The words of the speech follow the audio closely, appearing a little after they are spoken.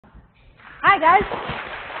Hi, guys.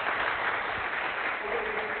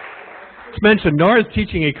 As mentioned, Nora's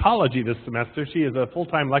teaching ecology this semester. She is a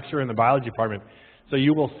full-time lecturer in the biology department. So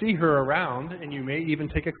you will see her around, and you may even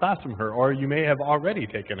take a class from her, or you may have already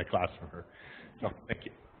taken a class from her. So thank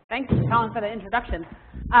you. Thanks, Colin, for the introduction.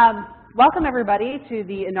 Welcome, everybody, to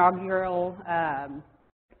the inaugural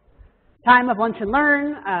time of Lunch and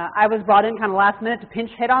Learn. I was brought in kind of last minute to pinch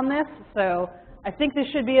hit on this, so I think this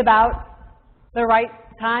should be about the right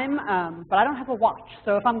time, but I don't have a watch.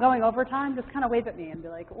 So if I'm going over time, just kind of wave at me and be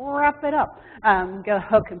like, wrap it up, get a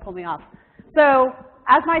hook and pull me off. So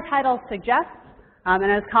as my title suggests,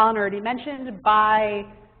 and as Colin already mentioned, by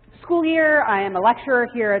school year, I am a lecturer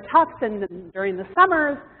here at Tufts, and during the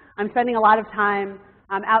summers, I'm spending a lot of time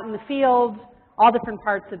out in the field, all different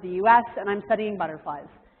parts of the US, and I'm studying butterflies.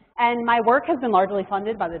 And my work has been largely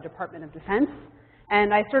funded by the Department of Defense,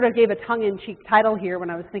 and I sort of gave a tongue-in-cheek title here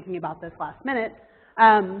when I was thinking about this last minute.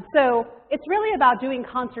 So it's really about doing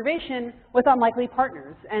conservation with unlikely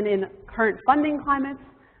partners, and in current funding climates,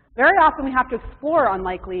 very often we have to explore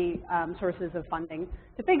unlikely sources of funding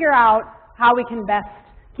to figure out how we can best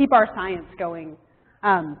keep our science going.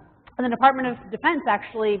 And the Department of Defense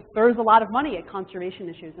actually throws a lot of money at conservation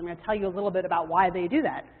issues. I'm going to tell you a little bit about why they do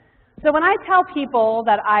that. So when I tell people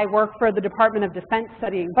that I work for the Department of Defense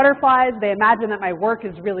studying butterflies, they imagine that my work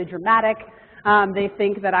is really dramatic. They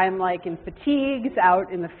think that I'm like in fatigues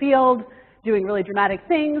out in the field doing really dramatic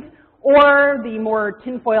things. Or the more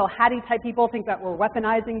tinfoil hatty type people think that we're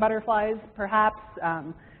weaponizing butterflies, perhaps,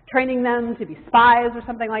 training them to be spies or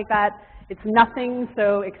something like that. It's nothing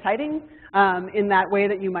so exciting in that way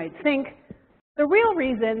that you might think. The real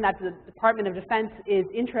reason that the Department of Defense is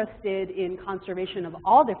interested in conservation of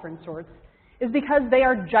all different sorts is because they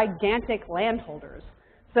are gigantic landholders.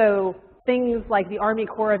 So things like the Army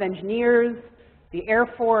Corps of Engineers, the Air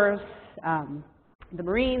Force, the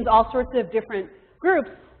Marines, all sorts of different groups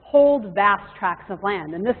hold vast tracts of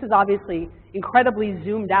land. And this is obviously incredibly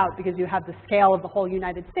zoomed out because you have the scale of the whole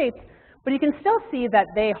United States, but you can still see that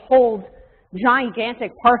they hold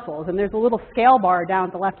gigantic parcels, and there's a little scale bar down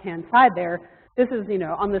at the left-hand side there. This is,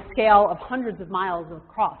 on the scale of hundreds of miles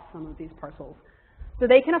across some of these parcels. So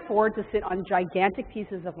they can afford to sit on gigantic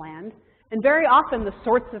pieces of land, and very often the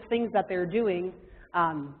sorts of things that they're doing,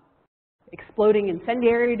 exploding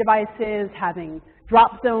incendiary devices, having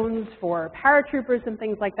drop zones for paratroopers and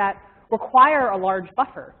things like that, require a large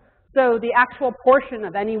buffer. So the actual portion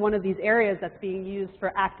of any one of these areas that's being used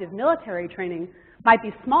for active military training might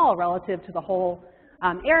be small relative to the whole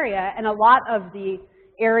area, and a lot of the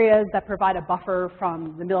areas that provide a buffer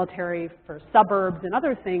from the military for suburbs and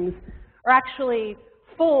other things are actually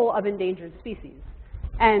full of endangered species.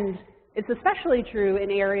 And it's especially true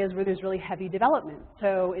in areas where there's really heavy development.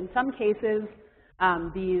 So in some cases,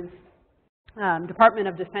 these Department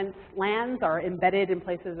of Defense lands are embedded in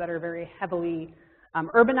places that are very heavily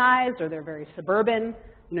urbanized, or they're very suburban.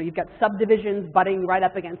 You've got subdivisions butting right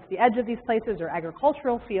up against the edge of these places, or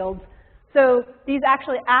agricultural fields. So these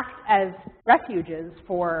actually act as refuges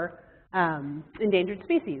for endangered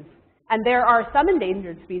species. And there are some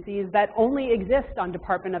endangered species that only exist on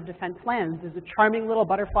Department of Defense lands. There's a charming little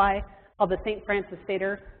butterfly called the St. Francis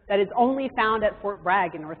satyr that is only found at Fort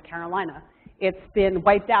Bragg in North Carolina. It's been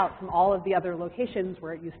wiped out from all of the other locations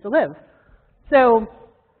where it used to live. So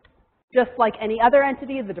just like any other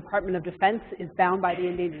entity, the Department of Defense is bound by the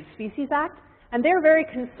Endangered Species Act, and they're very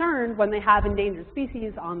concerned when they have endangered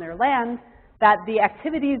species on their land that the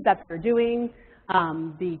activities that they're doing,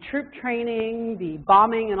 the troop training, the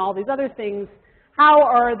bombing, and all these other things, how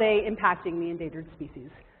are they impacting the endangered species?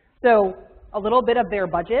 So a little bit of their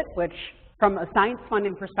budget, which from a science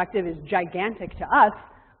funding perspective is gigantic to us,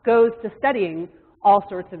 goes to studying all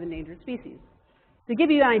sorts of endangered species. To give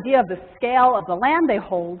you an idea of the scale of the land they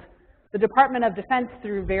hold, the Department of Defense,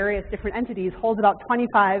 through various different entities, holds about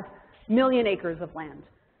 25 million acres of land.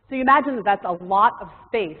 So you imagine that that's a lot of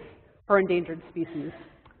space for endangered species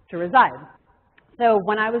to reside. So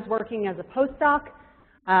when I was working as a postdoc,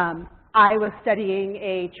 I was studying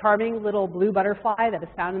a charming little blue butterfly that is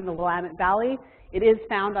found in the Willamette Valley. It is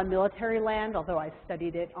found on military land, although I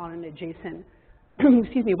studied it on an adjacent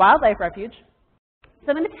wildlife refuge.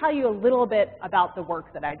 So I'm going to tell you a little bit about the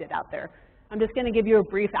work that I did out there. I'm just going to give you a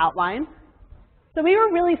brief outline. So we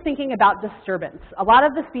were really thinking about disturbance. A lot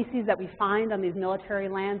of the species that we find on these military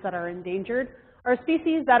lands that are endangered are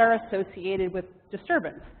species that are associated with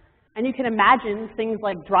disturbance. And you can imagine things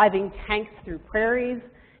like driving tanks through prairies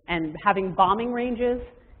and having bombing ranges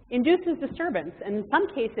induces disturbance. And in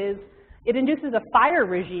some cases, it induces a fire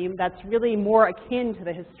regime that's really more akin to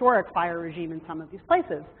the historic fire regime in some of these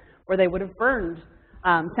places, where they would have burned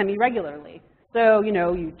semi-regularly. So, you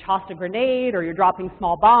know, you tossed a grenade or you're dropping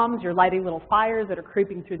small bombs, you're lighting little fires that are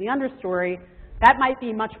creeping through the understory. That might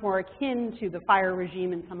be much more akin to the fire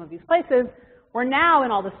regime in some of these places, where now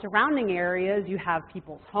in all the surrounding areas you have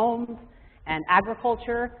people's homes and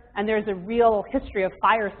agriculture, and there's a real history of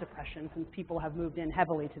fire suppression since people have moved in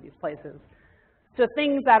heavily to these places. So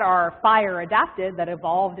things that are fire adapted, that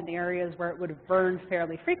evolved in areas where it would have burned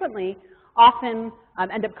fairly frequently, often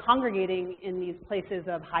end up congregating in these places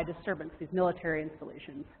of high disturbance, these military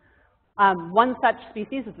installations. One such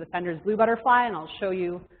species is the Fender's blue butterfly, and I'll show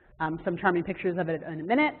you some charming pictures of it in a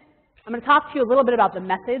minute. I'm going to talk to you a little bit about the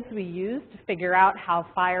methods we used to figure out how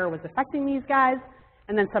fire was affecting these guys,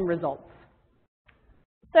 and then some results.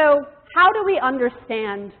 So how do we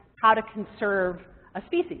understand how to conserve a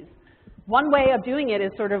species? One way of doing it is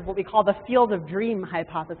sort of what we call the field of dream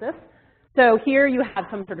hypothesis. So here you have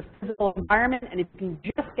some sort of physical environment, and if you can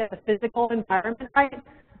just get the physical environment right,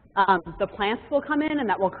 the plants will come in, and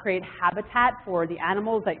that will create habitat for the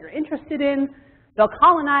animals that you're interested in. They'll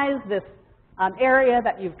colonize this area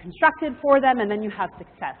that you've constructed for them, and then you have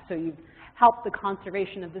success. So you've helped the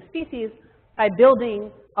conservation of the species by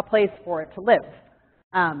building a place for it to live.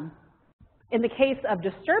 In the case of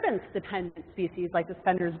disturbance-dependent species like the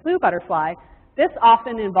Fender's blue butterfly, this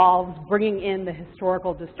often involves bringing in the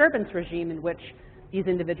historical disturbance regime in which these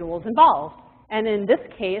individuals involved. And in this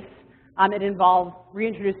case, it involves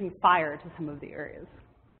reintroducing fire to some of the areas.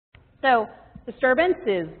 So disturbance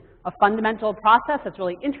is a fundamental process that's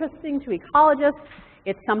really interesting to ecologists.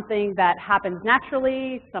 It's something that happens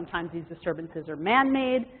naturally. Sometimes these disturbances are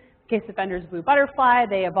man-made. In the case of Fender's blue butterfly,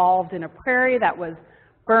 they evolved in a prairie that was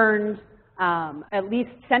burned at least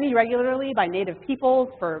semi-regularly by native peoples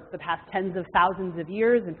for the past tens of thousands of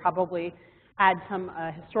years, and probably had some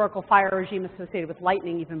historical fire regime associated with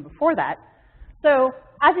lightning even before that. So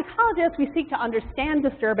as ecologists, we seek to understand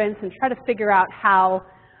disturbance and try to figure out how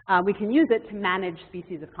we can use it to manage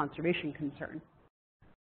species of conservation concern.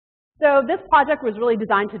 So this project was really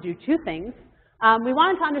designed to do two things. We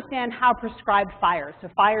wanted to understand how prescribed fires, so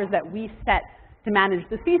fires that we set to manage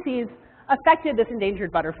the species, affected this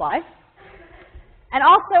endangered butterfly. And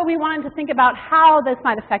also we wanted to think about how this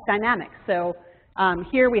might affect dynamics. So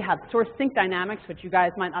here we have source sink dynamics, which you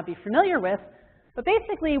guys might not be familiar with. But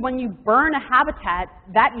basically, when you burn a habitat,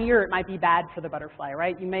 that year it might be bad for the butterfly,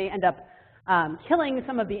 right? You may end up killing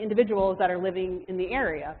some of the individuals that are living in the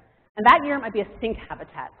area. And that year it might be a sink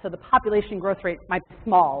habitat. So the population growth rate might be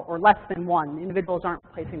small or less than 1. Individuals aren't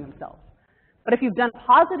replacing themselves. But if you've done a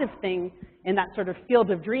positive thing in that sort of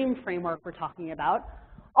field of dream framework we're talking about,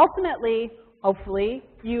 ultimately, hopefully,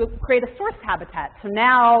 you create a source habitat. So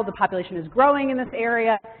now the population is growing in this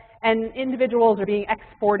area, and individuals are being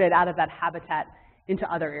exported out of that habitat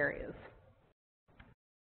into other areas.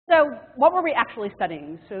 So what were we actually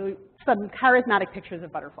studying? So some charismatic pictures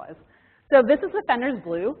of butterflies. So this is the Fender's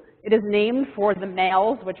blue. It is named for the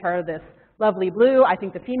males, which are this lovely blue. I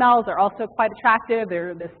think the females are also quite attractive.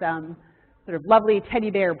 They're this sort of lovely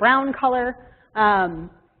teddy bear brown color.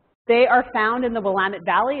 They are found in the Willamette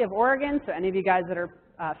Valley of Oregon. So any of you guys that are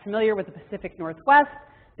familiar with the Pacific Northwest,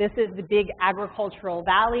 this is the big agricultural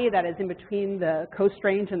valley that is in between the Coast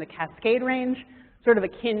Range and the Cascade Range, sort of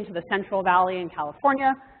akin to the Central Valley in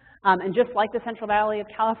California. And just like the Central Valley of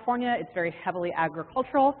California, it's very heavily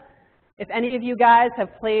agricultural. If any of you guys have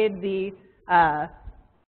played the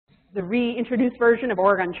reintroduced version of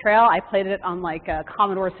Oregon Trail, I played it on like a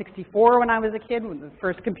Commodore 64 when I was a kid, with the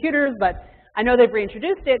first computers, but I know they've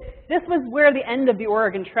reintroduced it. This was where the end of the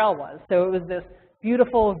Oregon Trail was. So it was this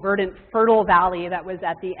beautiful, verdant, fertile valley that was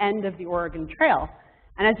at the end of the Oregon Trail.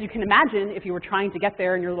 And as you can imagine, if you were trying to get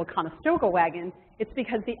there in your little Conestoga wagon, it's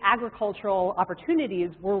because the agricultural opportunities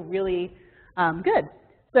were really good.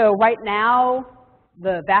 So right now,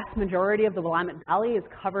 the vast majority of the Willamette Valley is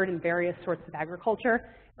covered in various sorts of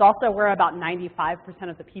agriculture. It's also where about 95%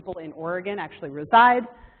 of the people in Oregon actually reside.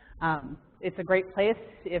 It's a great place.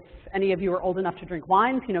 If any of you are old enough to drink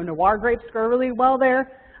wine, Pinot Noir grapes grow really well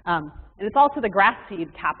there. And it's also the grass seed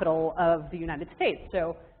capital of the United States.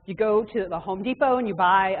 So you go to the Home Depot and you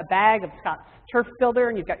buy a bag of Scott's Turf Builder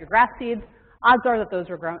and you've got your grass seeds. Odds are that those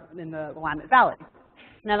were grown in the Willamette Valley.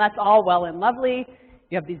 Now that's all well and lovely.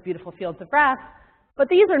 You have these beautiful fields of grass. But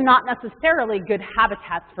these are not necessarily good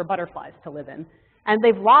habitats for butterflies to live in. And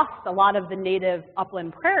they've lost a lot of the native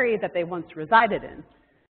upland prairie that they once resided in.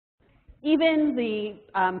 Even the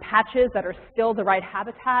patches that are still the right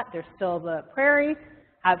habitat, they're still the prairie,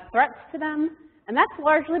 have threats to them. And that's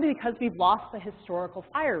largely because we've lost the historical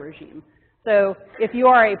fire regime. So if you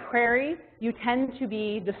are a prairie, you tend to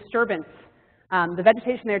be disturbance. The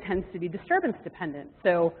vegetation there tends to be disturbance dependent.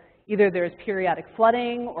 So Either there's periodic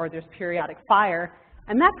flooding or there's periodic fire,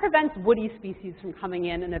 and that prevents woody species from coming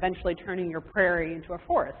in and eventually turning your prairie into a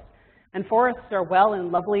forest. And forests are well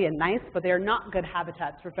and lovely and nice, but they are not good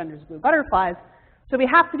habitats for Fender's blue butterflies. So we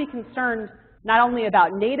have to be concerned not only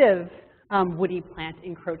about native woody plant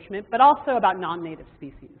encroachment, but also about non-native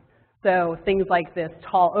species. So things like this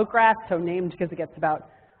tall oakgrass, so named because it gets about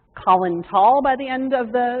column tall by the end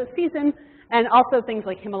of the season, and also things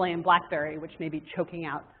like Himalayan blackberry, which may be choking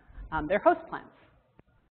out their host plants.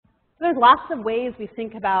 So there's lots of ways we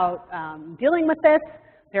think about dealing with this.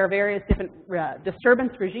 There are various different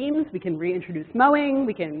disturbance regimes. We can reintroduce mowing.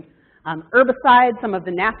 We can herbicide some of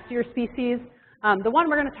the nastier species. The one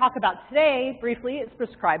we're going to talk about today, briefly, is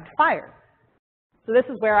prescribed fire. So this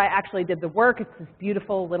is where I actually did the work. It's this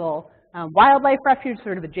beautiful little wildlife refuge,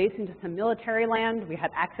 sort of adjacent to some military land. We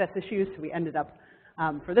had access issues, so we ended up,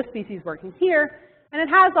 for this species, working here. And it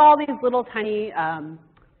has all these little tiny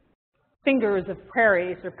fingers of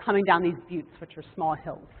prairie sort of coming down these buttes, which are small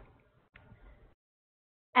hills.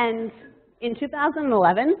 And in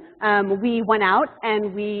 2011, we went out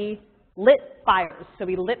and we lit fires. So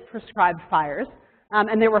we lit prescribed fires.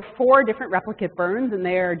 And there were 4 different replicate burns, and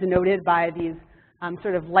they are denoted by these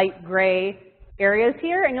sort of light gray areas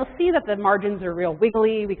here. And you'll see that the margins are real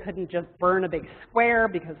wiggly. We couldn't just burn a big square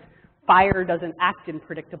because fire doesn't act in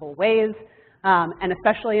predictable ways. And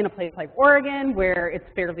especially in a place like Oregon, where it's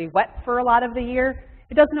fairly wet for a lot of the year,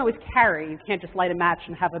 it doesn't always carry. You can't just light a match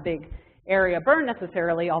and have a big area burn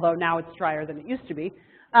necessarily, although now it's drier than it used to be.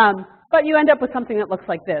 But you end up with something that looks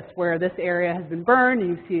like this, where this area has been burned,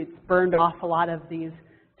 and you see it's burned off a lot of these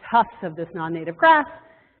tufts of this non-native grass,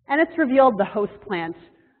 and it's revealed the host plant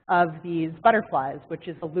of these butterflies, which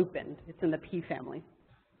is a lupin. It's in the pea family.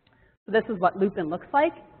 So this is what lupin looks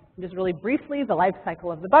like. Just really briefly, the life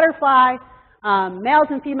cycle of the butterfly. Males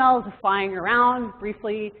and females are flying around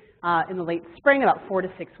briefly in the late spring, about 4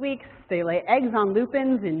 to 6 weeks. They lay eggs on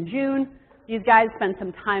lupins in June. These guys spend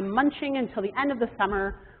some time munching until the end of the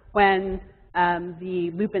summer when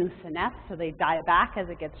the lupins senesce, so they die back as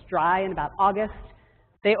it gets dry in about August.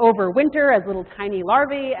 They overwinter as little tiny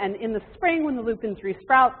larvae, and in the spring when the lupins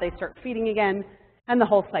resprout, they start feeding again, and the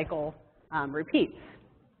whole cycle repeats.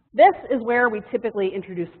 This is where we typically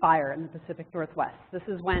introduce fire in the Pacific Northwest. This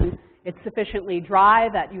is when it's sufficiently dry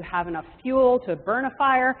that you have enough fuel to burn a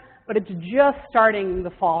fire, but it's just starting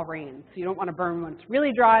the fall rain. So you don't want to burn when it's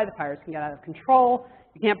really dry. The fires can get out of control.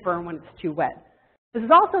 You can't burn when it's too wet. This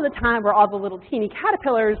is also the time where all the little teeny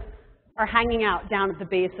caterpillars are hanging out down at the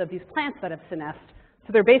base of these plants that have senesced.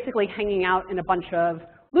 So they're basically hanging out in a bunch of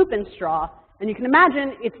lupin straw. And you can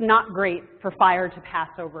imagine it's not great for fire to pass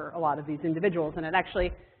over a lot of these individuals. And it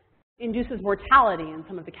actually induces mortality in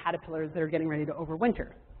some of the caterpillars that are getting ready to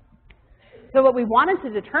overwinter. So what we wanted to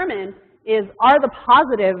determine is, are the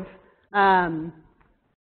positive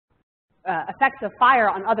effects of fire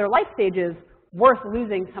on other life stages worth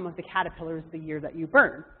losing some of the caterpillars the year that you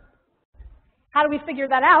burn? How do we figure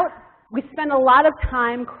that out? We spend a lot of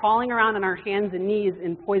time crawling around on our hands and knees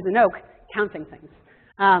in poison oak counting things.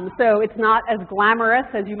 So it's not as glamorous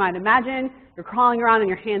as you might imagine. You're crawling around on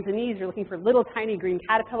your hands and knees. You're looking for little tiny green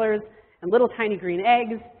caterpillars and little tiny green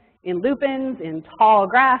eggs in lupins, in tall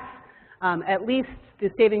grass. At least the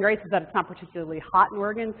saving grace is that it's not particularly hot in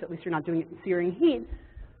Oregon, so at least you're not doing it in searing heat.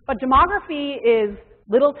 But demography is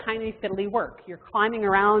little tiny fiddly work. You're climbing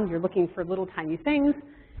around, you're looking for little tiny things.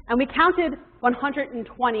 And we counted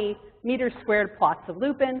 120 meter squared plots of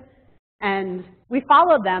lupin, and we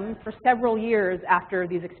followed them for several years after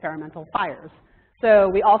these experimental fires. So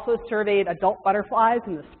we also surveyed adult butterflies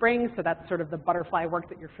in the spring, so that's sort of the butterfly work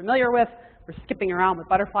that you're familiar with. We're skipping around with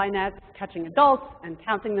butterfly nets, catching adults, and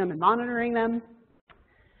counting them and monitoring them.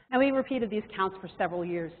 And we repeated these counts for several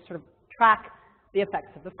years to sort of track the effects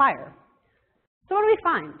of the fire. So what do we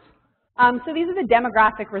find? So these are the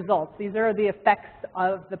demographic results. These are the effects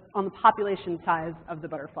on the population size of the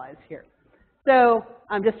butterflies here. So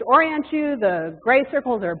just to orient you, the gray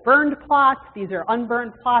circles are burned plots. These are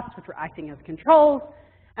unburned plots, which are acting as controls.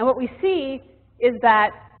 And what we see is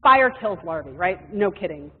that fire kills larvae, right? No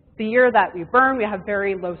kidding. The year that we burn, we have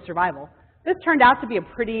very low survival. This turned out to be a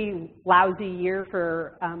pretty lousy year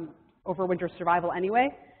for overwinter survival anyway.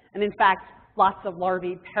 And in fact, lots of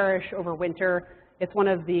larvae perish over winter. It's one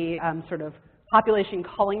of the sort of population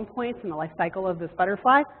culling points in the life cycle of this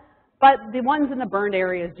butterfly. But the ones in the burned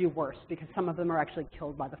areas do worse because some of them are actually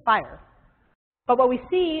killed by the fire. But what we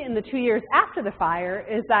see in the 2 years after the fire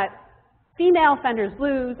is that female Fender's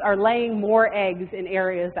blues are laying more eggs in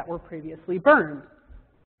areas that were previously burned.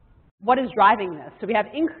 What is driving this? So we have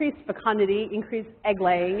increased fecundity, increased egg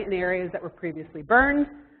laying in areas that were previously burned.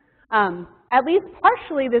 At least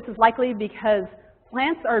partially this is likely because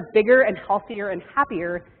plants are bigger and healthier and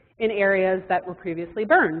happier in areas that were previously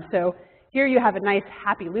burned. So here you have a nice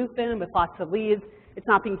happy lupin with lots of leaves. It's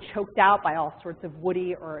not being choked out by all sorts of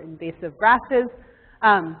woody or invasive grasses.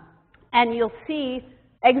 And you'll see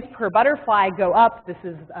eggs per butterfly go up. This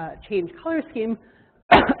is a changed color scheme.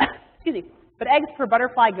 Excuse me. But eggs per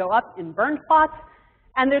butterfly go up in burned plots.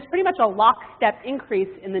 And there's pretty much a lockstep increase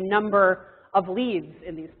in the number of leaves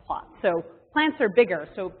in these plots. So plants are bigger.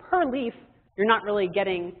 So per leaf, you're not really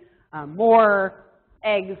getting more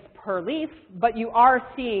eggs per leaf, but you are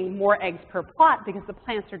seeing more eggs per plot because the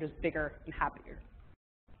plants are just bigger and happier.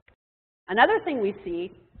 Another thing we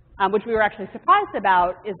see, which we were actually surprised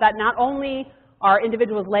about, is that not only are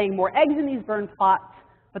individuals laying more eggs in these burned plots,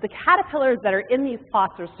 but the caterpillars that are in these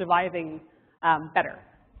plots are surviving better.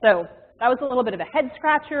 So that was a little bit of a head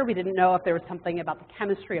scratcher. We didn't know if there was something about the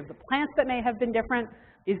chemistry of the plants that may have been different.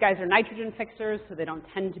 These guys are nitrogen fixers, so they don't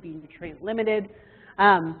tend to be nutrient limited.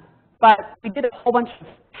 But we did a whole bunch of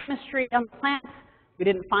chemistry on the plants. We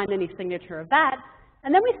didn't find any signature of that.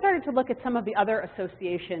 And then we started to look at some of the other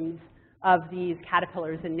associations of these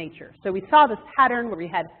caterpillars in nature. So we saw this pattern where we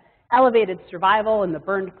had elevated survival in the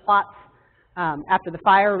burned plots after the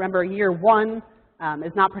fire. Remember, year 1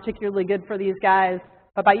 is not particularly good for these guys.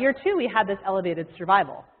 But by year 2, we had this elevated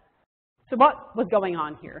survival. So what was going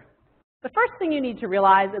on here? The first thing you need to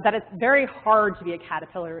realize is that it's very hard to be a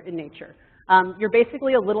caterpillar in nature. You're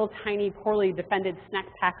basically a little tiny, poorly defended snack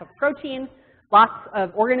pack of protein. Lots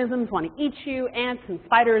of organisms want to eat you. Ants and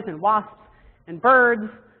spiders and wasps and birds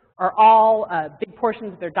are all big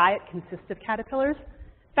portions of their diet consist of caterpillars.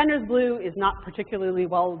 Fender's blue is not particularly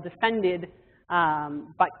well defended,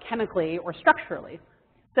 but chemically or structurally.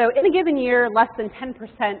 So in a given year, less than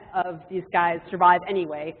 10% of these guys survive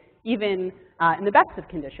anyway, even in the best of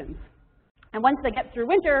conditions. And once they get through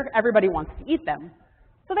winter, everybody wants to eat them.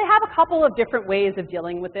 So they have a couple of different ways of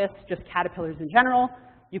dealing with this, just caterpillars in general.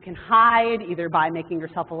 You can hide either by making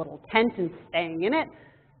yourself a little tent and staying in it.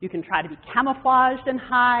 You can try to be camouflaged and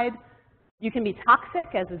hide. You can be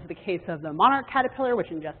toxic, as is the case of the Monarch caterpillar, which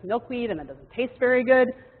ingests milkweed and that doesn't taste very good.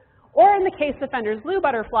 Or in the case of Fender's blue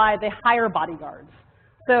butterfly, they hire bodyguards.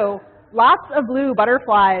 So lots of blue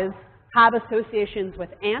butterflies have associations with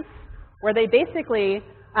ants, where they basically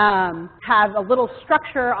have a little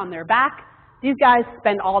structure on their back. These guys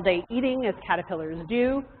spend all day eating, as caterpillars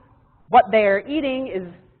do. What they're eating is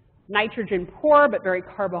nitrogen poor, but very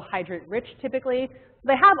carbohydrate rich typically.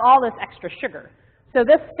 They have all this extra sugar. So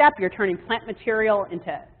this step, you're turning plant material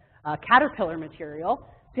into caterpillar material.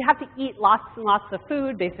 So you have to eat lots and lots of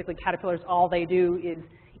food. Basically, caterpillars, all they do is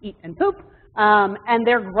eat and poop. And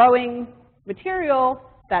they're growing material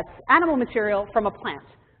that's animal material from a plant.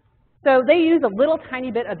 So they use a little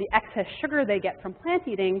tiny bit of the excess sugar they get from plant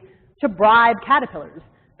eating to bribe caterpillars.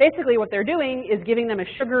 Basically what they're doing is giving them a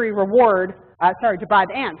sugary reward, to bribe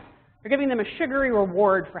ants. They're giving them a sugary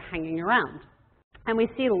reward for hanging around. And we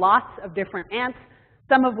see lots of different ants,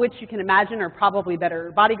 some of which you can imagine are probably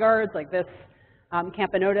better bodyguards, like this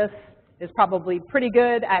Camponotus is probably pretty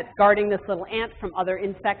good at guarding this little ant from other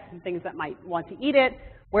insects and things that might want to eat it,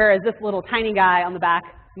 whereas this little tiny guy on the back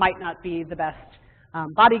might not be the best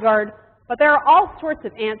bodyguard. But there are all sorts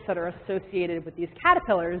of ants that are associated with these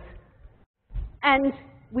caterpillars. And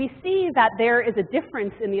we see that there is a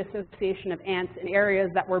difference in the association of ants in areas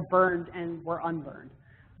that were burned and were unburned.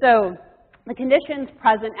 So the conditions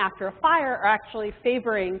present after a fire are actually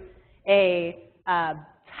favoring a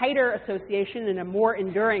tighter association and a more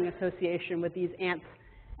enduring association with these ants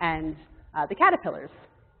and the caterpillars.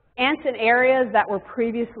 Ants in areas that were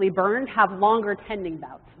previously burned have longer tending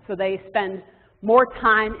bouts. So they spend more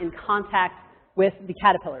time in contact with the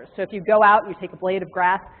caterpillars. So if you go out and you take a blade of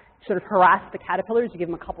grass, sort of harass the caterpillars, you give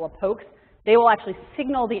them a couple of pokes, they will actually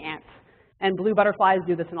signal the ants. And blue butterflies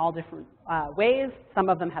do this in all different ways. Some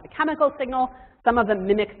of them have a chemical signal. Some of them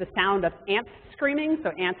mimic the sound of ants screaming. So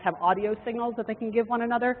ants have audio signals that they can give one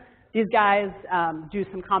another. These guys do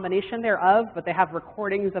some combination thereof, but they have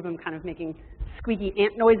recordings of them kind of making squeaky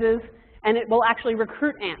ant noises. And it will actually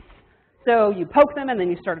recruit ants. So you poke them, and then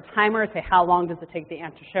you start a timer, say how long does it take the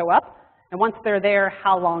ant to show up. And once they're there,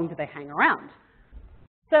 how long do they hang around?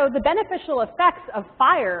 So the beneficial effects of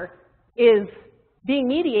fire is being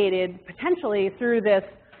mediated potentially through this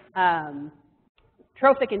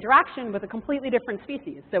trophic interaction with a completely different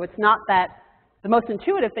species. So it's not that the most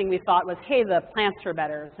intuitive thing we thought was, hey, the plants are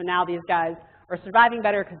better, so now these guys are surviving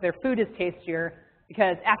better because their food is tastier,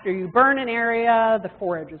 because after you burn an area, the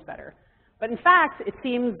forage is better. But in fact, it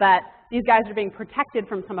seems that these guys are being protected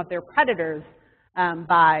from some of their predators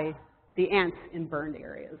by the ants in burned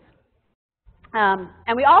areas.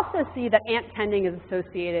 And we also see that ant tending is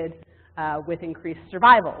associated with increased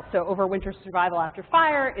survival. So overwinter survival after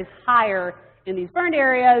fire is higher in these burned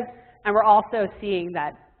areas, and we're also seeing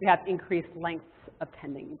that we have increased lengths of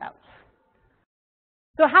tending bouts.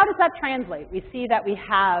 So how does that translate? We see that we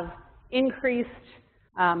have increased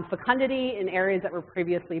fecundity in areas that were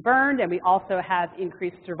previously burned, and we also have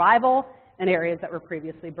increased survival in areas that were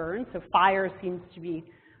previously burned. So fire seems to be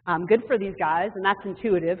good for these guys, and that's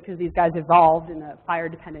intuitive because these guys evolved in a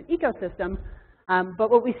fire-dependent ecosystem.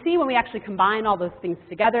 But what we see when we actually combine all those things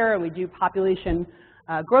together and we do population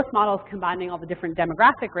growth models combining all the different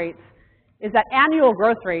demographic rates is that annual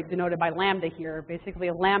growth rate, denoted by lambda here, basically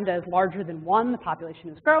if lambda is larger than 1, the population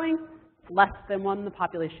is growing. Less than 1, the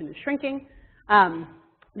population is shrinking.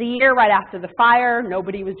 The year right after the fire,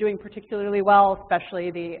 nobody was doing particularly well,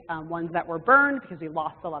 especially the ones that were burned because we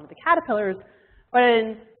lost a lot of the caterpillars. But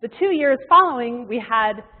in the 2 years following, we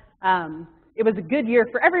had, it was a good year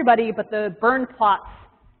for everybody, but the burn plots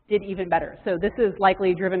did even better. So this is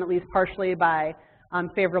likely driven at least partially by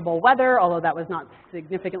favorable weather, although that was not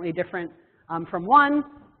significantly different from 1.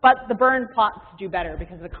 But the burn plots do better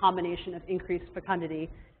because of a combination of increased fecundity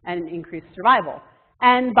and increased survival.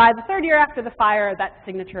 And by the 3rd year after the fire, that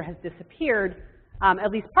signature has disappeared,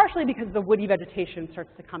 at least partially because the woody vegetation starts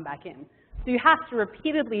to come back in. So you have to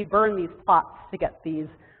repeatedly burn these plots to get these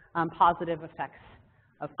positive effects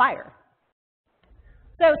of fire.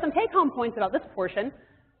 So some take-home points about this portion.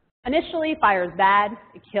 Initially, fire is bad.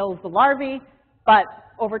 It kills the larvae. But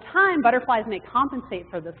over time, butterflies may compensate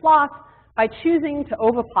for this loss by choosing to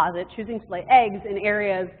oviposit, choosing to lay eggs in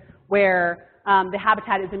areas where the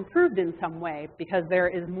habitat is improved in some way because there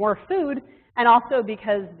is more food and also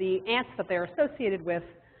because the ants that they're associated with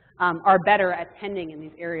are better at tending in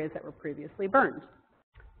these areas that were previously burned.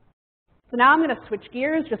 So now I'm going to switch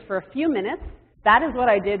gears just for a few minutes. That is what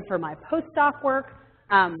I did for my postdoc work.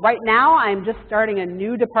 Right now, I'm just starting a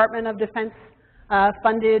new Department of Defense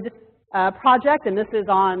funded project, and this is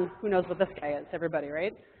on, who knows what this guy is, everybody,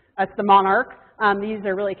 right? That's the Monarch. These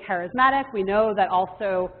are really charismatic. We know that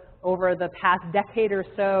also over the past decade or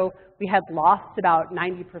so, we had lost about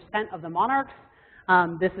 90% of the monarchs.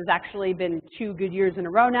 This has actually been 2 good years in a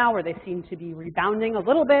row now where they seem to be rebounding a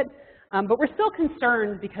little bit. But we're still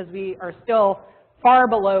concerned because we are still far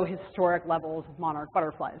below historic levels of monarch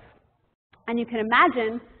butterflies. And you can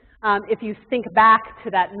imagine, if you think back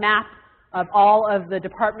to that map of all of the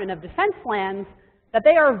Department of Defense lands, that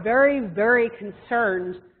they are very, very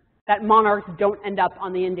concerned that monarchs don't end up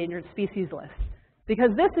on the endangered species list.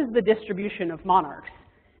 Because this is the distribution of monarchs.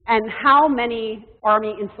 And how many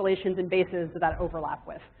army installations and bases does that overlap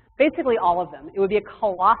with? Basically all of them. It would be a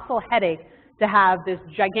colossal headache to have this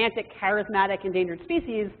gigantic, charismatic endangered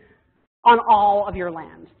species on all of your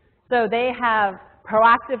land. So they have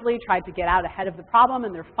proactively tried to get out ahead of the problem,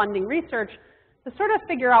 and they're funding research to sort of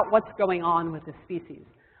figure out what's going on with this species.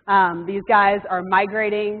 These guys are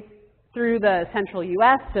migrating through the central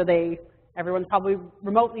US, so everyone's probably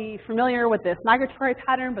remotely familiar with this migratory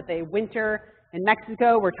pattern, but they winter in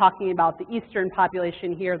Mexico. We're talking about the eastern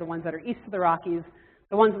population here, the ones that are east of the Rockies.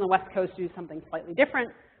 The ones on the west coast do something slightly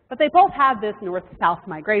different, but they both have this north-south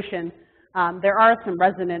migration. There are some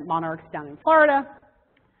resident monarchs down in Florida,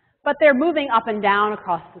 but they're moving up and down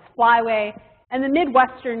across this flyway, and the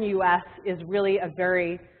Midwestern US is really a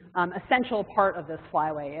very essential part of this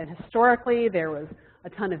flyway. And historically, there was a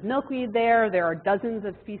ton of milkweed there. There are dozens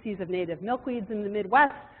of species of native milkweeds in the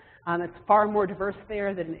Midwest. It's far more diverse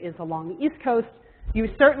there than it is along the East Coast. You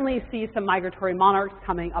certainly see some migratory monarchs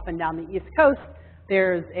coming up and down the East Coast.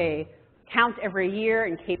 There's a count every year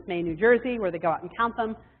in Cape May, New Jersey, where they go out and count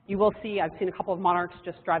them. You will see, I've seen a couple of monarchs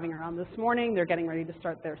just driving around this morning. They're getting ready to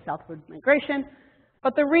start their southward migration.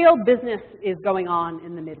 But the real business is going on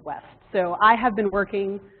in the Midwest. So I have been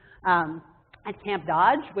working at Camp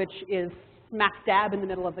Dodge, which is smack dab in the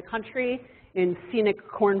middle of the country in scenic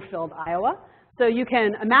cornfield Iowa. So you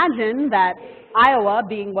can imagine that Iowa,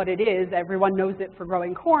 being what it is, everyone knows it for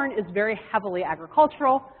growing corn, is very heavily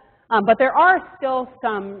agricultural. But there are still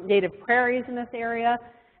some native prairies in this area,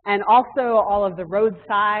 and also all of the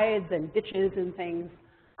roadsides and ditches and things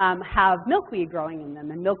have milkweed growing in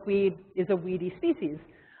them, and milkweed is a weedy species.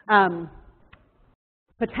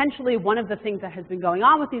 Potentially one of the things that has been going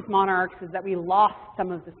on with these monarchs is that we lost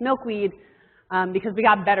some of this milkweed because we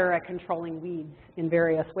got better at controlling weeds in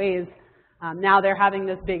various ways. Now they're having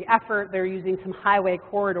this big effort. They're using some highway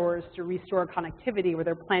corridors to restore connectivity where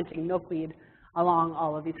they're planting milkweed along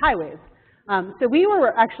all of these highways. So we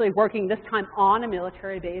were actually working this time on a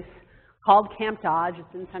military base called Camp Dodge.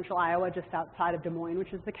 It's in central Iowa, just outside of Des Moines,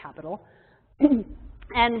 which is the capital.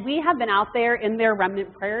 And we have been out there in their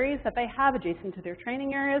remnant prairies that they have adjacent to their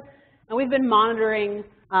training areas, and we've been monitoring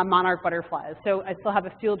monarch butterflies. So I still have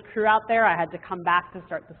a field crew out there. I had to come back to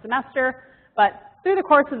start the semester, but through the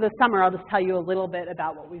course of the summer, I'll just tell you a little bit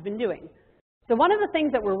about what we've been doing. So one of the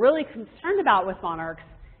things that we're really concerned about with monarchs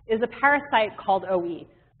is a parasite called OE.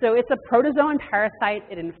 So it's a protozoan parasite.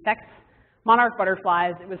 It infects monarch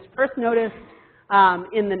butterflies. It was first noticed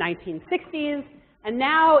in the 1960s, and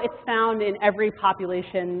now it's found in every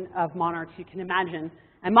population of monarchs you can imagine.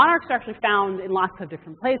 And monarchs are actually found in lots of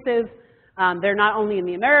different places. They're not only in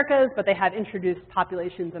the Americas, but they have introduced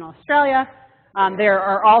populations in Australia. There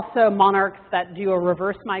are also monarchs that do a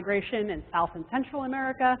reverse migration in South and Central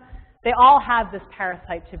America. They all have this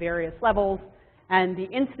parasite to various levels, and the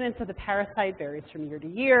incidence of the parasite varies from year to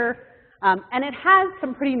year. And it has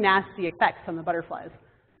some pretty nasty effects on the butterflies.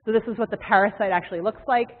 So this is what the parasite actually looks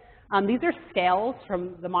like. These are scales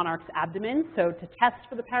from the monarch's abdomen. So to test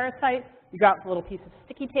for the parasite, you go out with a little piece of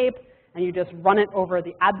sticky tape, and you just run it over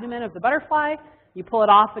the abdomen of the butterfly. You pull it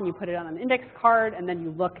off, and you put it on an index card, and then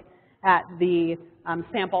you look at the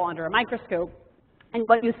sample under a microscope. And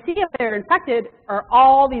what you see if they're infected are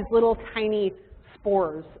all these little tiny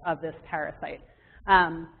spores of this parasite.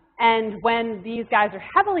 And when these guys are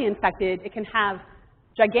heavily infected, it can have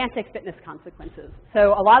gigantic fitness consequences.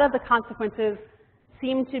 So a lot of the consequences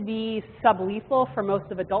seem to be sublethal for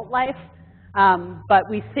most of adult life, but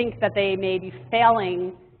we think that they may be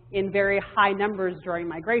failing in very high numbers during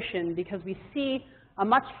migration because we see a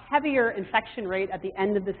much heavier infection rate at the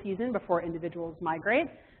end of the season before individuals migrate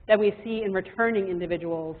than we see in returning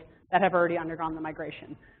individuals that have already undergone the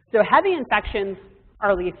migration. So heavy infections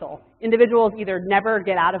are lethal. Individuals either never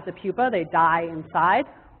get out of the pupa, they die inside,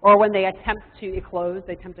 or when they attempt to eclose,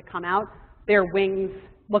 they attempt to come out, their wings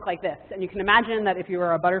look like this. And you can imagine that if you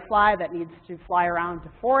are a butterfly that needs to fly around to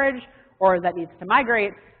forage or that needs to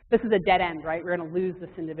migrate, this is a dead end, right? We're going to lose this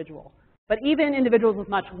individual. But even individuals with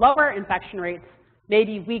much lower infection rates may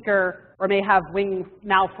be weaker or may have wing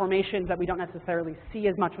malformations that we don't necessarily see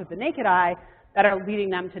as much with the naked eye that are leading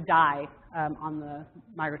them to die on the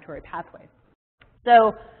migratory pathway.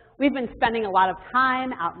 So we've been spending a lot of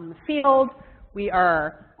time out in the field. We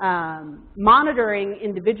are monitoring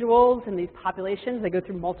individuals in these populations. They go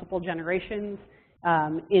through multiple generations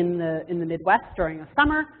in the Midwest during the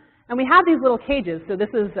summer. And we have these little cages. So this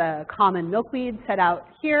is a common milkweed set out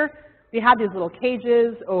here. We have these little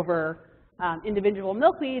cages over individual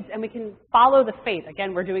milkweeds, and we can follow the fate.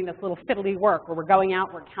 Again, we're doing this little fiddly work where we're going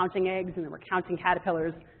out, we're counting eggs, and then we're counting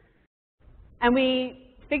caterpillars. And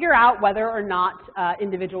we figure out whether or not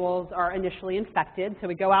individuals are initially infected. So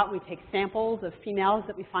we go out and we take samples of females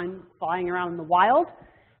that we find flying around in the wild,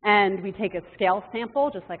 and we take a scale sample,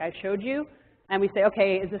 just like I showed you, and we say,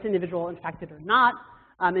 okay, is this individual infected or not?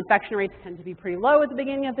 Infection rates tend to be pretty low at the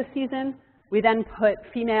beginning of the season. We then put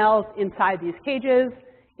females inside these cages.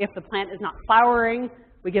 If the plant is not flowering,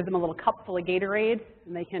 we give them a little cup full of Gatorade,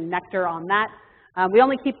 and they can nectar on that. We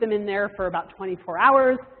only keep them in there for about 24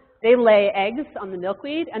 hours. They lay eggs on the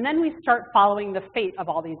milkweed, and then we start following the fate of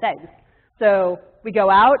all these eggs. So we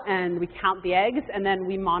go out and we count the eggs, and then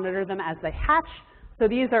we monitor them as they hatch. So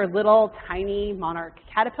these are little tiny monarch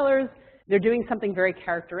caterpillars. They're doing something very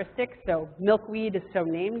characteristic. So milkweed is so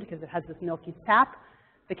named because it has this milky sap.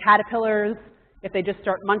 The caterpillars, if they just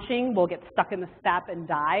start munching, will get stuck in the sap and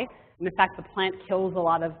die. And in fact, the plant kills a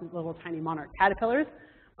lot of little tiny monarch caterpillars.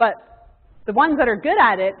 But the ones that are good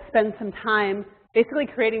at it spend some time basically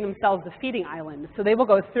creating themselves a feeding island. So they will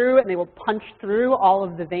go through and they will punch through all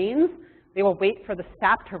of the veins. They will wait for the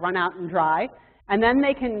sap to run out and dry. And then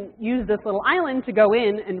they can use this little island to go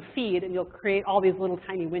in and feed, and you'll create all these little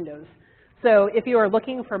tiny windows. So if you are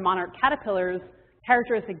looking for monarch caterpillars,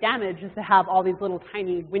 characteristic damage is to have all these little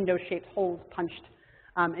tiny window-shaped holes punched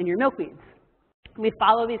in your milkweeds. We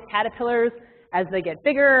follow these caterpillars as they get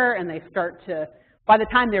bigger, and they start to, by the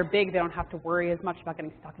time they're big, they don't have to worry as much about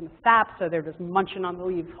getting stuck in the sap, so they're just munching on the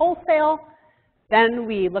leaves wholesale. Then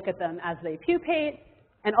we look at them as they pupate,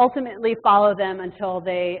 and ultimately follow them until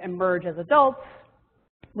they emerge as adults.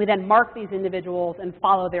 We then mark these individuals and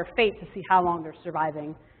follow their fate to see how long they're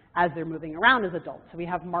surviving as they're moving around as adults. So we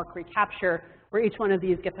have mark recapture, where each one of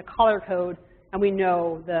these gets a color code, and we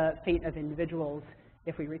know the fate of individuals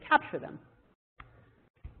if we recapture them.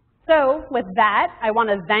 So with that, I want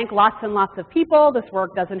to thank lots and lots of people. This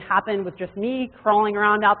work doesn't happen with just me crawling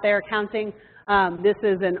around out there counting. This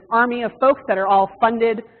is an army of folks that are all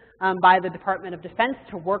funded by the Department of Defense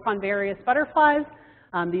to work on various butterflies.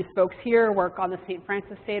 These folks here work on the St.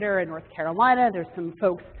 Francis Satyr in North Carolina. There's some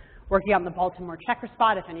folks working on the Baltimore checker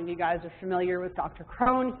spot, if any of you guys are familiar with Dr.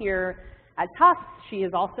 Crone here at Tufts. She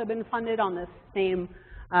has also been funded on this same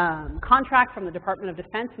contract from the Department of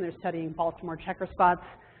Defense, and they're studying Baltimore checker spots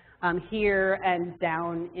here and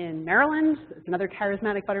down in Maryland. It's another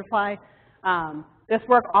charismatic butterfly. This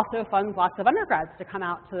work also funds lots of undergrads to come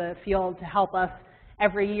out to the field to help us.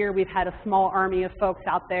 Every year we've had a small army of folks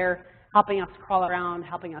out there helping us crawl around,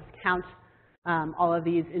 helping us count all of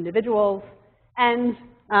these individuals. And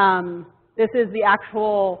this is the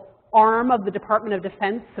actual arm of the Department of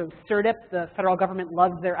Defense, so SERDIP. The federal government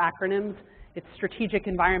loves their acronyms. It's Strategic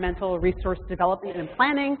Environmental Resource Development and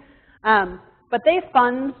Planning. But they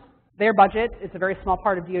fund their budget. It's a very small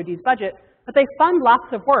part of DoD's budget. But they fund lots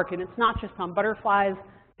of work, and it's not just on butterflies.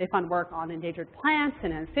 They fund work on endangered plants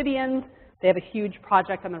and amphibians. They have a huge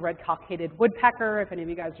project on the red cockaded woodpecker, if any of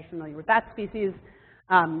you guys are familiar with that species,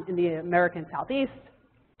 in the American Southeast.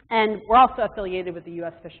 And we're also affiliated with the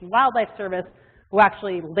U.S. Fish and Wildlife Service, who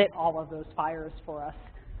actually lit all of those fires for us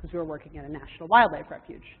because we were working at a national wildlife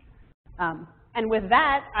refuge. And with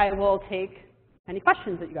that, I will take any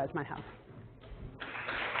questions that you guys might have.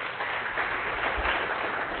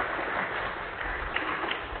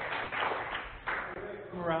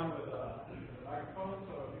 Come around with the microphone,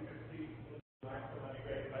 so if you could see the microphone, that'd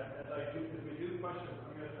be great. But as we do questions,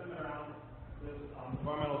 I'm going to send it around this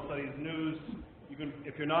Environmental Studies News. You can,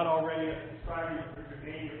 if you're not already a subscriber, you can put your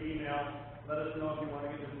name, your email. Let us know if you want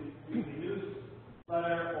to get the weekly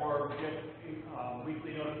newsletter or get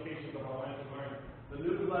weekly notifications of our events. The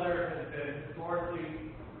newsletter has been historically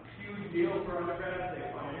a huge deal for undergrads. They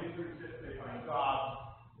find internships, they find jobs,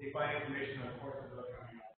 they find information on courses that are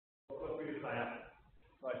coming up. So feel free to sign up.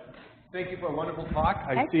 But thank you for a wonderful talk.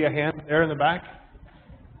 I see a hand there in the back.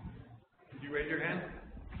 Could you raise your hand?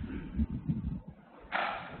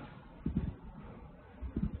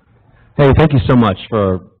 Hey, thank you so much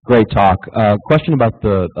for a great talk. Question about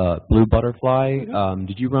the blue butterfly.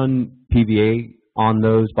 Did you run PVA on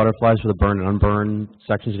those butterflies for the burn and unburn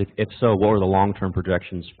sections? If so, what were the long-term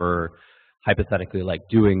projections for hypothetically like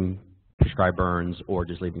doing prescribed burns or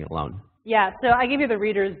just leaving it alone? Yeah, so I gave you the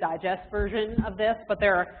Reader's Digest version of this, but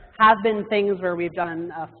there have been things where we've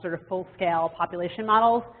done sort of full-scale population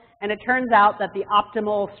models, and it turns out that the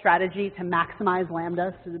optimal strategy to maximize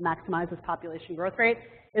lambda, so to maximize this population growth rate,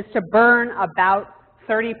 is to burn about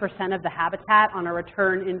 30% of the habitat on a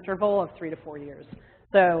return interval of 3 to 4 years.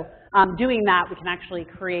 So doing that, we can actually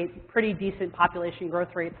create pretty decent population growth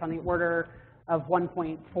rates on the order of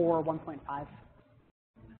 1.4, 1.5.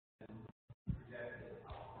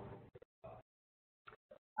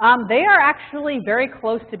 They are actually very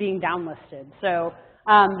close to being downlisted. So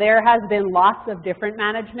there has been lots of different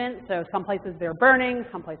management. So some places they're burning,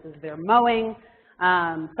 some places they're mowing,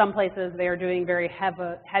 some places they are doing very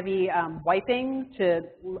heavy wiping to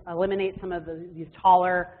eliminate some of these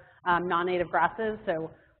taller non-native grasses.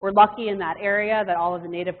 So we're lucky in that area that all of the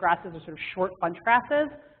native grasses are sort of short bunch grasses.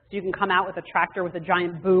 So you can come out with a tractor with a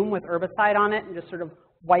giant boom with herbicide on it and just sort of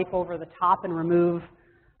wipe over the top and remove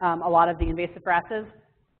a lot of the invasive grasses.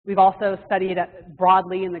 We've also studied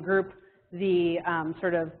broadly in the group the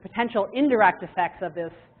sort of potential indirect effects of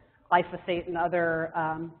this glyphosate and other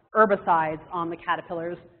herbicides on the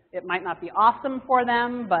caterpillars. It might not be awesome for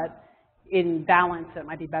them, but in balance, it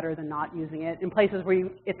might be better than not using it in places where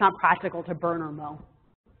it's not practical to burn or mow.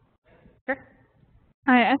 Sure.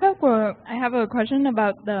 Hi, I have a question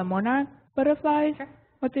about the monarch butterflies. Sure.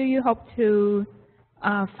 What do you hope to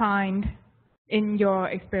find in your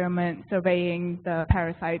experiment surveying the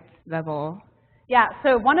parasites level? Yeah,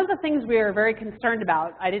 so one of the things we are very concerned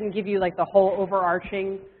about, I didn't give you like the whole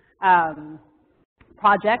overarching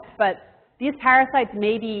project, but these parasites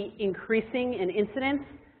may be increasing in incidence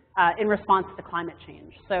in response to climate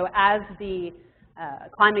change. So as the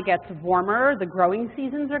climate gets warmer, the growing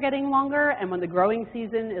seasons are getting longer, and when the growing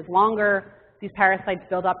season is longer, these parasites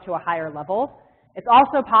build up to a higher level. It's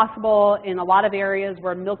also possible in a lot of areas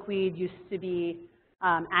where milkweed used to be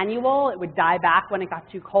annual, it would die back when it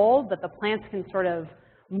got too cold, but the plants can sort of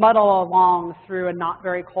muddle along through a not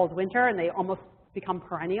very cold winter and they almost become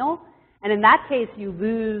perennial. And in that case, you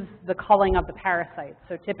lose the culling of the parasites.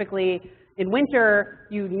 So typically in winter,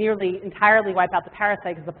 you nearly entirely wipe out the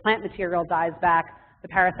parasite because the plant material dies back, the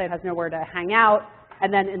parasite has nowhere to hang out,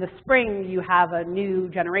 and then in the spring, you have a new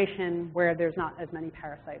generation where there's not as many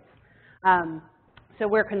parasites. So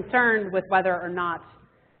we're concerned with whether or not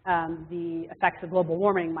the effects of global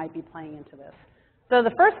warming might be playing into this. So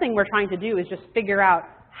the first thing we're trying to do is just figure out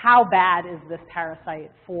how bad is this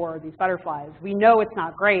parasite for these butterflies. We know it's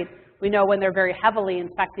not great. We know when they're very heavily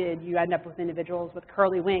infected, you end up with individuals with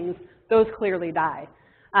curly wings. Those clearly die.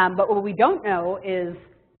 But what we don't know is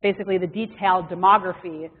basically the detailed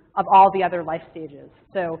demography of all the other life stages.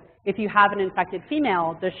 So if you have an infected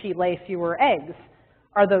female, does she lay fewer eggs?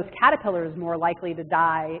 Are those caterpillars more likely to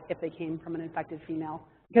die if they came from an infected female?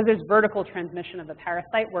 Because there's vertical transmission of the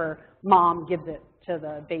parasite where mom gives it to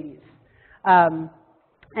the babies.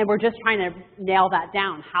 And we're just trying to nail that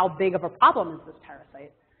down. How big of a problem is this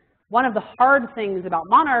parasite? One of the hard things about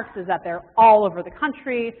monarchs is that they're all over the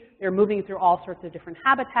country. They're moving through all sorts of different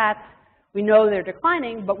habitats. We know they're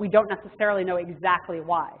declining, but we don't necessarily know exactly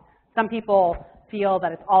why. Some people feel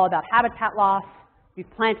that it's all about habitat loss. We've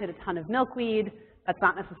planted a ton of milkweed. That's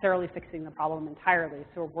not necessarily fixing the problem entirely,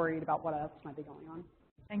 so we're worried about what else might be going on.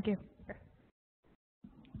 Thank you. Sure.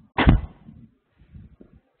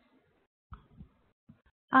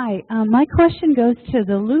 Hi, my question goes to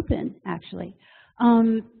the lupin, actually.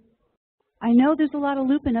 I know there's a lot of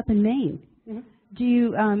lupin up in Maine. Mm-hmm. Do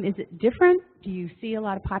you, is it different? Do you see a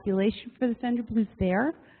lot of population for the Fender blues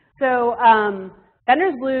there? So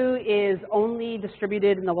Fender's blue is only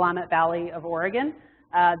distributed in the Willamette Valley of Oregon.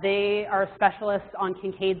 They are specialists on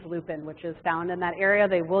Kincaid's lupin, which is found in that area.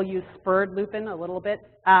 They will use spurred lupin a little bit.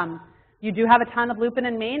 You do have a ton of lupin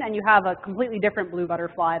in Maine, and you have a completely different blue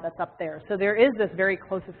butterfly that's up there. So there is this very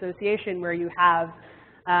close association where you have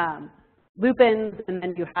lupins, and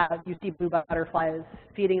then you see blue butterflies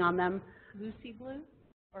feeding on them. Lucy blue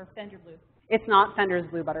or Fender blue? It's not Fender's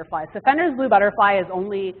blue butterfly. So Fender's blue butterfly is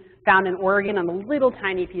only found in Oregon on a little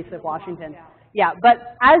tiny piece of Washington. Yeah,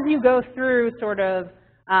 but as you go through sort of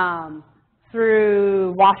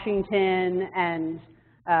through Washington and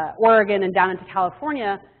Oregon and down into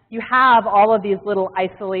California, you have all of these little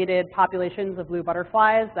isolated populations of blue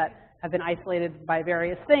butterflies that have been isolated by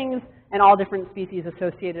various things and all different species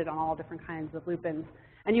associated on all different kinds of lupins.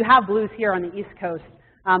 And you have blues here on the East Coast.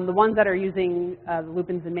 The ones that are using the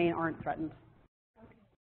lupins in Maine aren't threatened. Okay.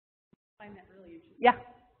 I find that really interesting. Yeah.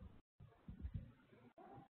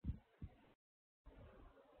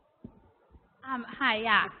 Hi,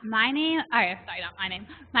 yeah. My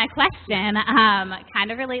question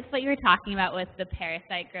kind of relates to what you were talking about with the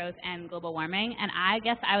parasite growth and global warming. And I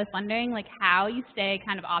guess I was wondering, like, how you stay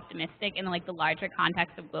kind of optimistic in, like, the larger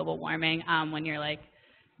context of global warming when you're, like,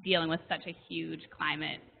 dealing with such a huge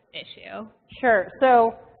climate issue. Sure.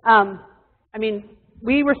 So, I mean,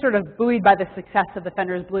 we were sort of buoyed by the success of the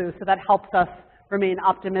Fender's blue, so that helps us remain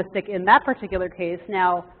optimistic in that particular case.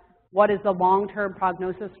 Now, what is the long-term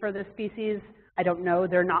prognosis for this species? I don't know.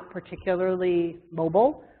 They're not particularly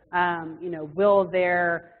mobile. You know, will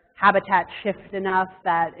their habitat shift enough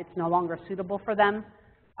that it's no longer suitable for them?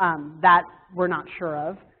 That we're not sure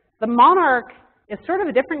of. The monarch is sort of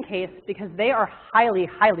a different case because they are highly,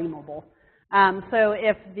 highly mobile. So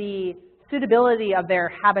if the suitability of their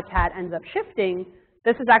habitat ends up shifting,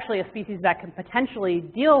 this is actually a species that can potentially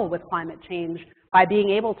deal with climate change by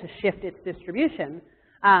being able to shift its distribution.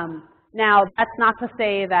 Now, that's not to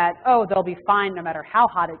say that, oh, they'll be fine no matter how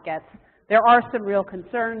hot it gets. There are some real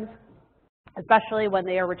concerns, especially when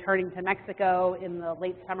they are returning to Mexico in the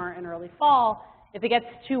late summer and early fall. If it gets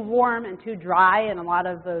too warm and too dry in a lot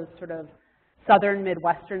of those sort of southern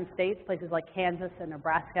Midwestern states, places like Kansas and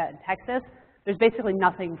Nebraska and Texas, there's basically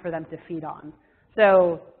nothing for them to feed on.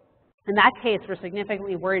 So in that case, we're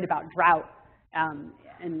significantly worried about drought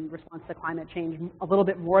in response to climate change, a little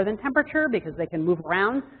bit more than temperature because they can move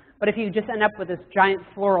around. But if you just end up with this giant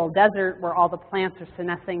floral desert where all the plants are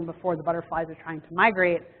senescing before the butterflies are trying to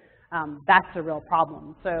migrate, that's a real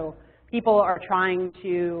problem. So people are trying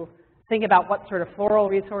to think about what sort of floral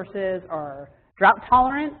resources are drought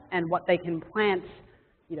tolerant and what they can plant,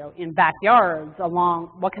 you know, in backyards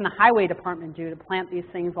along, what can the highway department do to plant these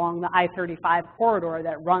things along the I-35 corridor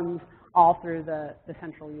that runs all through the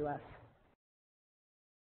central U.S.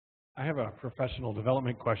 I have a professional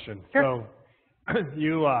development question. Sure. So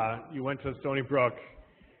you went to Stony Brook,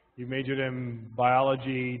 you majored in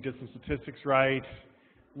biology, did some statistics right.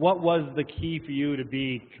 What was the key for you to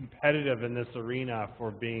be competitive in this arena for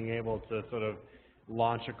being able to sort of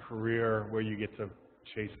launch a career where you get to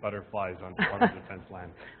chase butterflies on Department of Defense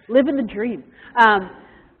land? Living the dream.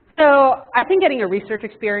 So I think getting a research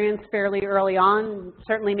experience fairly early on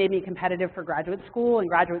certainly made me competitive for graduate school, and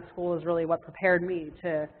graduate school is really what prepared me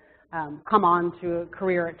to come on to a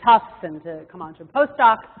career at Tufts and to come on to a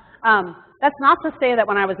postdoc. That's not to say that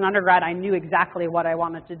when I was an undergrad I knew exactly what I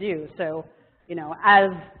wanted to do. So, you know,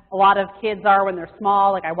 as a lot of kids are when they're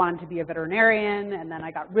small, like I wanted to be a veterinarian, and then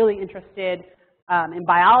I got really interested in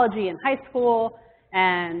biology in high school,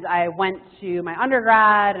 and I went to my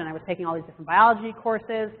undergrad and I was taking all these different biology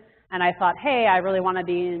courses, and I thought, hey, I really want to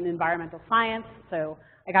be in environmental science. So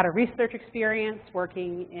I got a research experience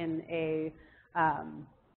working in a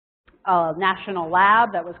national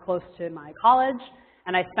lab that was close to my college,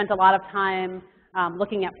 And I spent a lot of time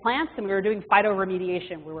looking at plants, and we were doing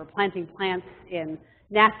phytoremediation. We were planting plants in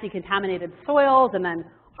nasty contaminated soils and then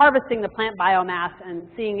harvesting the plant biomass and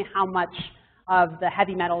seeing how much of the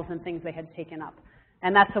heavy metals and things they had taken up.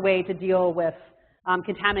 And that's a way to deal with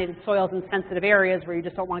contaminated soils in sensitive areas where you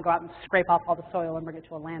just don't want to go out and scrape off all the soil and bring it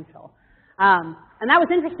to a landfill. And that was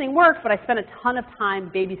interesting work, but I spent a ton of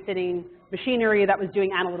time babysitting machinery that was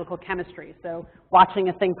doing analytical chemistry. So watching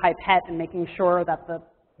a thing pipette and making sure that the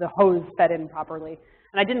hose fed in properly.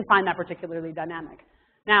 And I didn't find that particularly dynamic.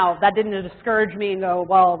 Now, that didn't discourage me and go,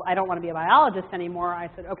 well, I don't want to be a biologist anymore. I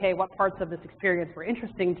said, okay, what parts of this experience were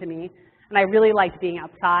interesting to me? And I really liked being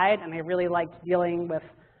outside, and I really liked dealing with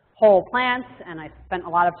whole plants, and I spent a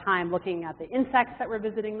lot of time looking at the insects that were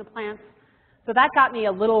visiting the plants. So that got me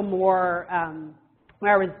a little more,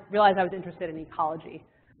 where I realized I was interested in ecology.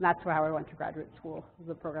 And that's how I went to graduate school,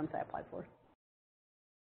 the programs I applied for.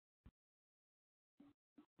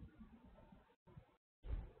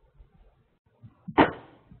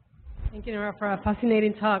 Thank you, Norah, for a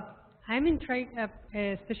fascinating talk. I'm intrigued,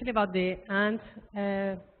 especially about the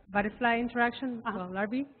ant-butterfly interaction, well,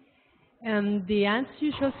 larvae. The ants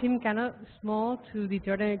you show seem kind of small to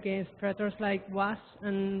deter them against predators like wasps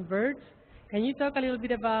and birds. Can you talk a little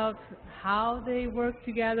bit about how they work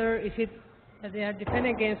together? Is it that they are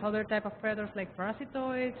defending against other type of predators like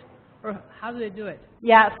parasitoids, or how do they do it?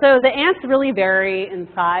 Yeah, so the ants really vary in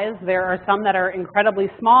size. There are some that are incredibly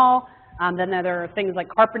small. Then there are things like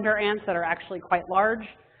carpenter ants that are actually quite large.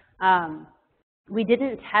 We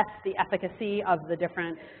didn't test the efficacy of the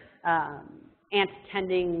different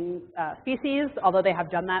ant-tending species, although they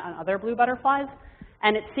have done that on other blue butterflies.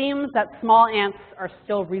 And it seems that small ants are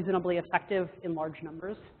still reasonably effective in large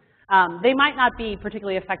numbers. They might not be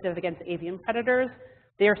particularly effective against avian predators.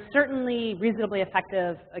 They are certainly reasonably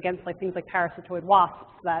effective against things like parasitoid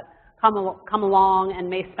wasps that come along and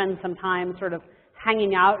may spend some time sort of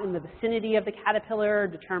hanging out in the vicinity of the caterpillar,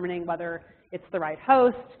 determining whether it's the right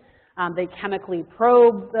host. They chemically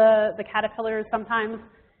probe the caterpillars sometimes.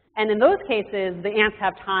 And in those cases, the ants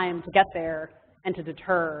have time to get there and to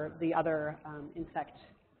deter the other insect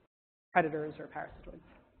predators or parasitoids.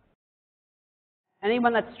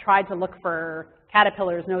 Anyone that's tried to look for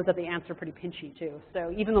caterpillars knows that the ants are pretty pinchy too.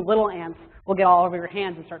 So even the little ants will get all over your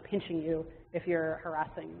hands and start pinching you if you're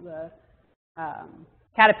harassing the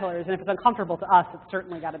caterpillars. And if it's uncomfortable to us, it's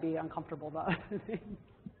certainly got to be uncomfortable to us.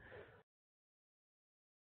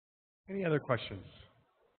 Any other questions?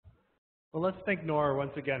 Well, let's thank Norah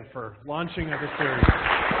once again for launching the series.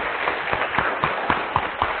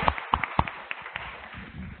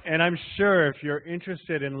 And I'm sure if you're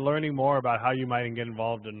interested in learning more about how you might get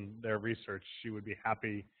involved in their research, she would be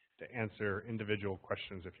happy to answer individual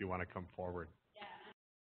questions if you want to come forward. Yeah, and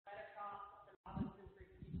right across the Robinson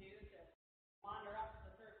 352 to wander up to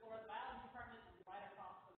the third floor of the biology department and right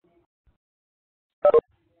across from the main.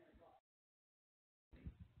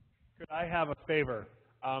 Could I have a favor?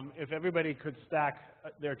 If everybody could stack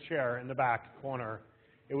their chair in the back corner,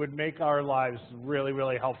 it would make our lives really,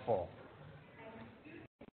 really helpful.